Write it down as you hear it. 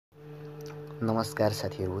नमस्कार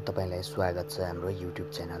साथीहरू, तपाईलाई स्वागत छ हाम्रो युट्युब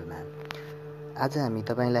च्यानलमा। आज हामी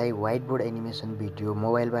तपाईलाई व्हाइट बोर्ड एनिमेसन भिडियो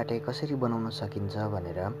मोबाइलबाटै कसरी बनाउन सकिन्छ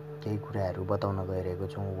भनेर केही कुराहरू बताउन गइरहेको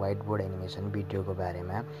छौँ। व्हाइट बोर्ड एनिमेसन भिडियोको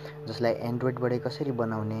बारेमा, जसलाई एन्ड्रोइडबाटै कसरी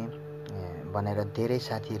बनाउने भनेर धेरै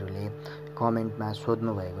साथीहरूले कमेन्टमा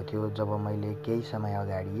सोध्नु भएको थियो। जब मैले केही समय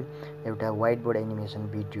अगाडि एउटा व्हाइट बोर्ड एनिमेसन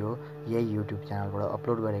भिडियो यही युट्युब च्यानलबाट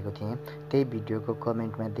अपलोड गरेको थिएँ, त्यही भिडियोको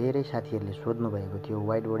कमेन्टमा धेरै साथीहरूले सोध्नु भएको थियो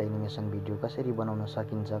व्हाइट बोर्ड एनिमेसन भिडियो कसरी बनाउन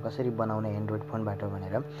सकिन्छ, कसरी बनाउने एन्ड्रोइड फोनबाट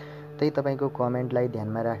भनेर। त्यही तपाईँको कमेन्टलाई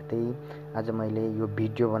ध्यानमा राख्दै आज मैले यो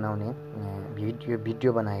भिडियो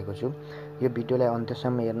बनाएको छु। यो भिडियोलाई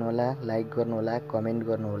अन्त्यसम्म हेर्नुहोला, लाइक गर्नुहोला, कमेन्ट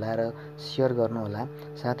गर्नुहोला र सेयर गर्नुहोला।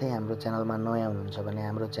 साथै हाम्रो च्यानलमा नयाँ हुनुहुन्छ भने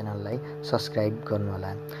हाम्रो च्यानललाई सब्स्क्राइब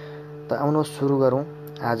गर्नुहोला। त आउनुहोस् सुरु गरौँ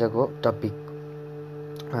आजको टपिक।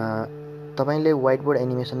 तपाईले व्हाइट बोर्ड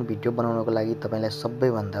एनिमेसन भिडियो बनाउनको लागि तपाईलाई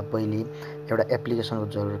सबैभन्दा पहिले एउटा एप्लिकेसनको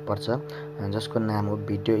जरुरत पर्छ, जसको नाम हो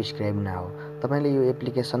भिडियो स्क्राइब नाउ। तपाईले यो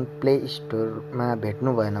एप्लिकेसन प्ले स्टोरमा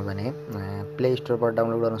भेट्नु भएन भने, प्ले स्टोरबाट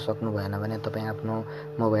डाउनलोड गर्न सक्नु भएन भने तपाईँ आफ्नो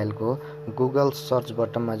मोबाइलको गुगल सर्च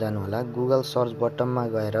बटनमा जानुहोला। गुगल सर्च बटनमा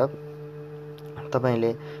गएर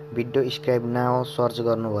तपाईले भिडियो स्क्राइब नाउ सर्च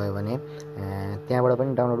गर्नुभयो भने त्यहाँबाट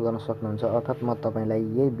पनि डाउनलोड गर्न सक्नुहुन्छ। अर्थात् म तपाईलाई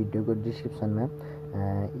यही भिडियोको डिस्क्रिप्सनमा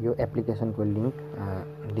यो एप्लिकेसनको लिङ्क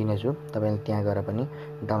दिनेछु, तपाईले त्यहाँ गएर पनि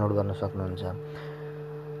डाउनलोड गर्न सक्नुहुन्छ।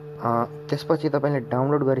 त्यसपछि तपाईले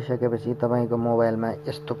डाउनलोड गरिसकेपछि तपाईको मोबाइलमा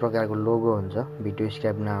यस्तो प्रकारको लोगो हुन्छ भिडियो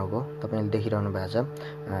स्क्राइब नाउको, तपाईले देखिरहनु भएको छ।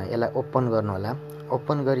 यसलाई ओपन गर्नुहोला।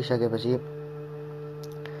 ओपन गरिसकेपछि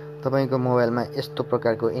तपाईको मोबाइलमा यस्तो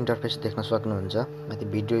प्रकारको इन्टरफेस देख्न सक्नुहुन्छ। माथि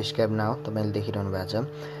भिडियो स्क्राइब नाउ तपाईले देखिरहनु भएको छ।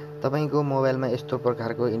 तपाईको मोबाइलमा यस्तो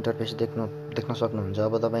प्रकारको इन्टरफेस देख्न सक्नुहुन्छ।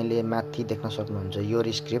 अब तपाईले माथि देख्न सक्नुहुन्छ योर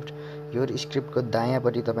स्क्रिप्टको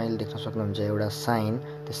दायाँपट्टि तपाईले देख्न सक्नुहुन्छ एउटा साइन।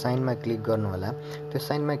 त्यो साइनमा क्लिक गर्नुहोला। त्यो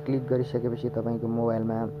साइनमा क्लिक गरिसकेपछि तपाईको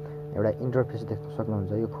मोबाइलमा एउटा इन्टरफेस देख्न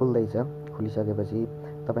सक्नुहुन्छ। यो खुल्दैछ। खुलिसकेपछि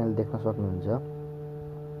तपाईले देख्न सक्नुहुन्छ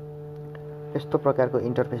यस्तो प्रकारको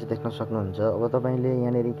इन्टरफेस देख्न सक्नुहुन्छ। अब तपाईले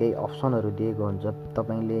यहाँनेरि केही अप्सनहरू दिएको हुन्छ।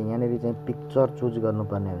 तपाईले यहाँनेरि चाहिँ पिक्चर चुज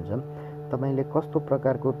गर्नुपर्ने हुन्छ। तपाईले कस्तो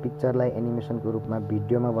प्रकारको पिक्चरलाई एनिमेसनको रूपमा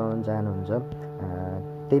भिडियोमा बनाउन चाहनुहुन्छ,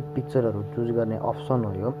 त्यही पिक्चरहरू चुज गर्ने अप्सन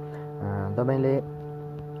हो यो। तपाईले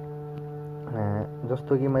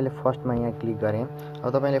जस्तो कि मैले फर्स्टमा यहाँ क्लिक गरेँ। अब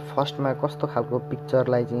तपाईले फर्स्टमा कस्तो खालको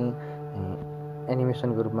पिक्चरलाई चाहिँ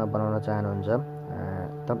एनिमेसनको रूपमा बनाउन चाहनुहुन्छ,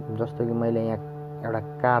 जस्तो कि मैले यहाँ एउटा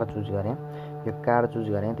कार चुज गरेँ। यो कार चुज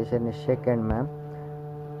गरेँ। त्यसरी नै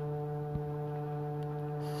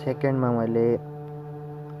सेकेन्डमा मैले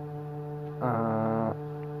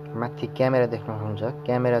माथि क्यामेरा देख्न सक्नुहुन्छ,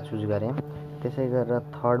 क्यामेरा चुज गरेँ। त्यसै गरेर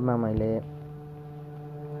थर्डमा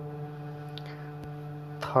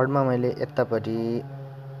मैले यतापट्टि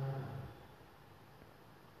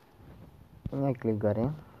यहाँ क्लिक गरेँ।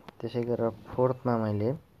 त्यसै गरेर फोर्थमा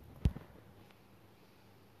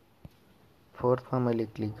मैले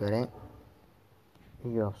क्लिक गरेँ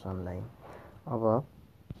यो अप्सनलाई। अब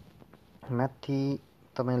माथि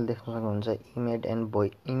तपाईले देख्न सक्नुहुन्छ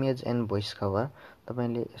इमेज एन्ड भोइस कभर।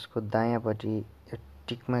 तपाईले यसको दायाँपट्टि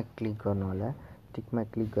टिकमा क्लिक गर्नुहोला। टिकमा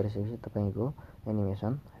क्लिक गरिसकेपछि तपाईको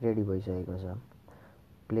एनिमेसन रेडी भइसकेको छ।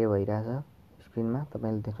 प्ले भइरहेछ स्क्रिनमा।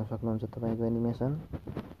 तपाईले देख्न सक्नुहुन्छ तपाईको एनिमेसन।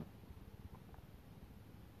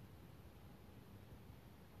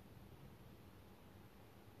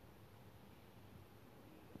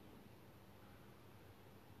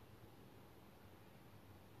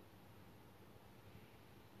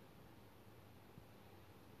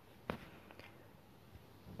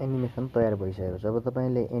 एनिमेसन तयार भइसकेको छ। अब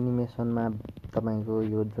तपाईले एनिमेसनमा तपाईको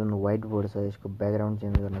यो जुन व्हाइट बोर्ड छ यसको ब्याकग्राउन्ड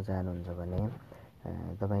चेन्ज गर्न चाहनुहुन्छ भने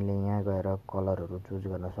तपाईले यहाँ गएर कलरहरू चुज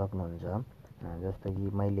गर्न सक्नुहुन्छ। जस्तो कि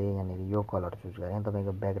मैले यहाँनिर यो कलर चुज गरेँ।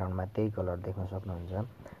 तपाईको ब्याकग्राउन्डमा त्यही कलर देख्न सक्नुहुन्छ।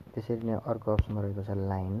 त्यसरी नै अर्को अप्सन रहेको छ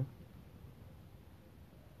लाइन।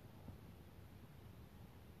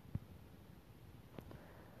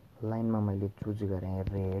 लाइनमा मैले चुज गरेँ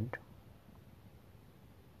रेड।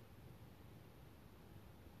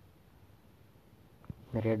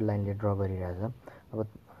 रेड लाइनले ड्र गरिरहेछ। अब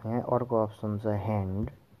यहाँ अर्को अप्सन छ ह्यान्ड।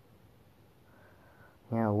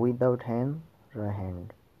 यहाँ विदाउट ह्यान्ड र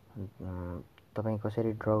ह्यान्ड तपाईँ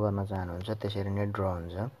कसरी ड्र गर्न चाहनुहुन्छ त्यसरी नै ड्र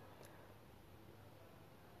हुन्छ।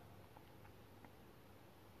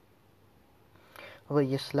 अब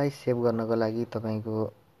यसलाई सेभ गर्नको लागि तपाईको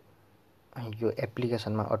यो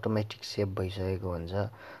एप्लिकेसनमा अटोमेटिक सेभ भइसकेको हुन्छ।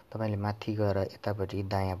 तपाईले माथि गएर यतापट्टि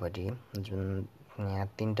दायाँपट्टि जुन यहाँ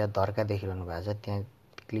 3टा धर्का देखिरहनु भएको छ त्यहाँ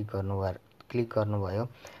क्लिक गर्नुभयो।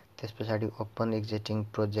 त्यसपछि ओपन एक्जिस्टिङ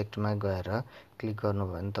प्रोजेक्टमा गएर क्लिक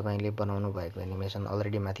गर्नुभयो भने तपाईँले बनाउनु भएको एनिमेसन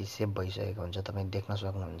अलरेडी माथि सेभ भइसकेको हुन्छ। तपाईँ देख्न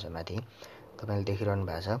सक्नुहुन्छ, माथि तपाईँले देखिरहनु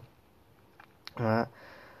भएको छ।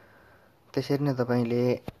 त्यसरी नै तपाईँले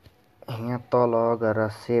यहाँ तल गएर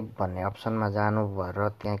सेभ भन्ने अप्सनमा जानुभयो र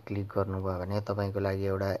त्यहाँ क्लिक गर्नुभयो भने तपाईँको लागि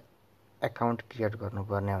एउटा एकाउन्ट क्रिएट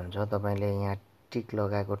गर्नुपर्ने हुन्छ। तपाईँले यहाँ टिक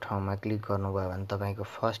लगाएको ठाउँमा क्लिक गर्नुभयो भने तपाईँको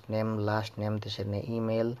फर्स्ट नेम, लास्ट नेम, त्यसरी नै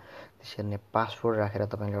इमेल, त्यसरी नै पासवर्ड राखेर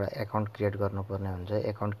तपाईँले एउटा एकाउन्ट क्रिएट गर्नुपर्ने हुन्छ।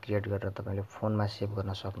 एकाउन्ट क्रिएट गरेर तपाईँले फोनमा सेभ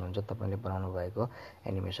गर्न सक्नुहुन्छ तपाईँले बनाउनु भएको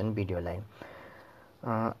एनिमेसन भिडियोलाई।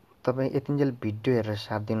 तपाईँ यतिन्जेल भिडियो हेरेर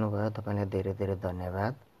साथ दिनुभयो, तपाईँलाई धेरै धेरै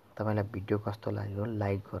धन्यवाद। तपाईँलाई भिडियो कस्तो लाग्यो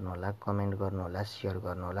लाइक गर्नुहोला, कमेन्ट गर्नुहोला, सेयर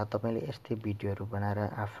गर्नुहोला। तपाईँले यस्तै भिडियोहरू बनाएर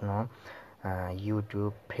आफ्नो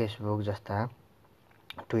युट्युब, फेसबुक जस्ता,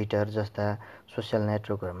 ट्विटर जस्ता सोसियल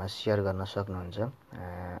नेटवर्कहरूमा सेयर गर्न सक्नुहुन्छ।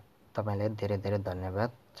 तपाईँलाई धेरै धेरै धन्यवाद।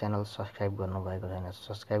 च्यानल सब्सक्राइब गर्नुभएको छैन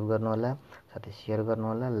सब्सक्राइब गर्नुहोला, साथै सेयर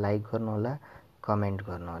गर्नुहोला, लाइक गर्नुहोला, कमेन्ट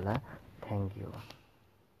गर्नुहोला। Thank you.